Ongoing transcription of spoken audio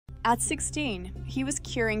At 16, he was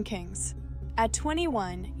curing kings. At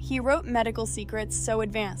 21, he wrote medical secrets so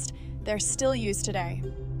advanced they're still used today.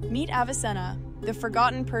 Meet Avicenna, the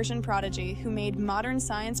forgotten Persian prodigy who made modern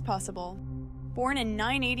science possible. Born in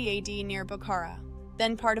 980 AD near Bukhara,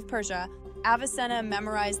 then part of Persia, Avicenna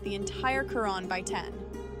memorized the entire Quran by 10.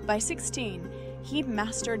 By 16, he'd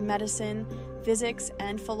mastered medicine, physics,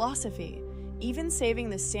 and philosophy, even saving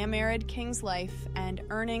the Samarkand king's life and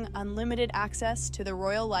earning unlimited access to the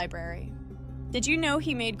royal library. Did you know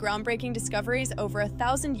he made groundbreaking discoveries over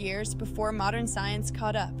 1,000 years before modern science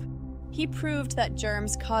caught up? He proved that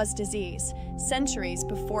germs cause disease centuries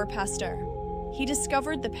before Pasteur. He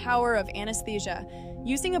discovered the power of anesthesia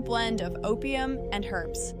using a blend of opium and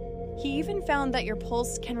herbs. He even found that your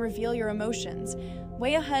pulse can reveal your emotions,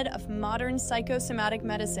 way ahead of modern psychosomatic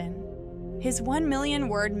medicine. His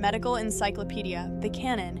 1,000,000-word medical encyclopedia, the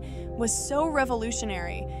Canon, was so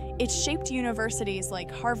revolutionary, it shaped universities like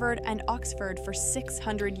Harvard and Oxford for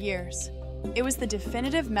 600 years. It was the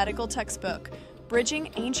definitive medical textbook, bridging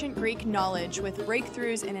ancient Greek knowledge with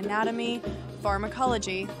breakthroughs in anatomy,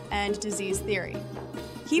 pharmacology, and disease theory.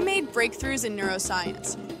 He made breakthroughs in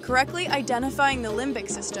neuroscience, correctly identifying the limbic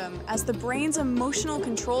system as the brain's emotional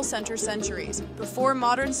control center centuries before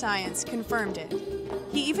modern science confirmed it.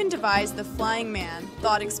 He even devised the flying man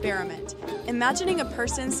thought experiment, imagining a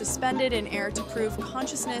person suspended in air to prove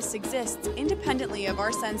consciousness exists independently of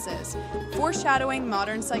our senses, foreshadowing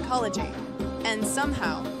modern psychology. And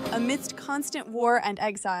somehow, amidst constant war and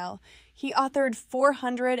exile, he authored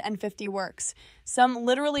 450 works, some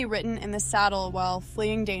literally written in the saddle while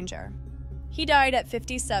fleeing danger. He died at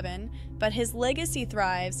 57, but his legacy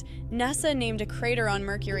thrives. NASA named a crater on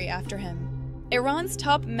Mercury after him. Iran's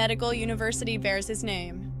top medical university bears his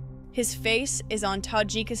name. His face is on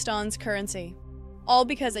Tajikistan's currency, all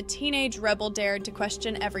because a teenage rebel dared to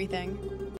question everything.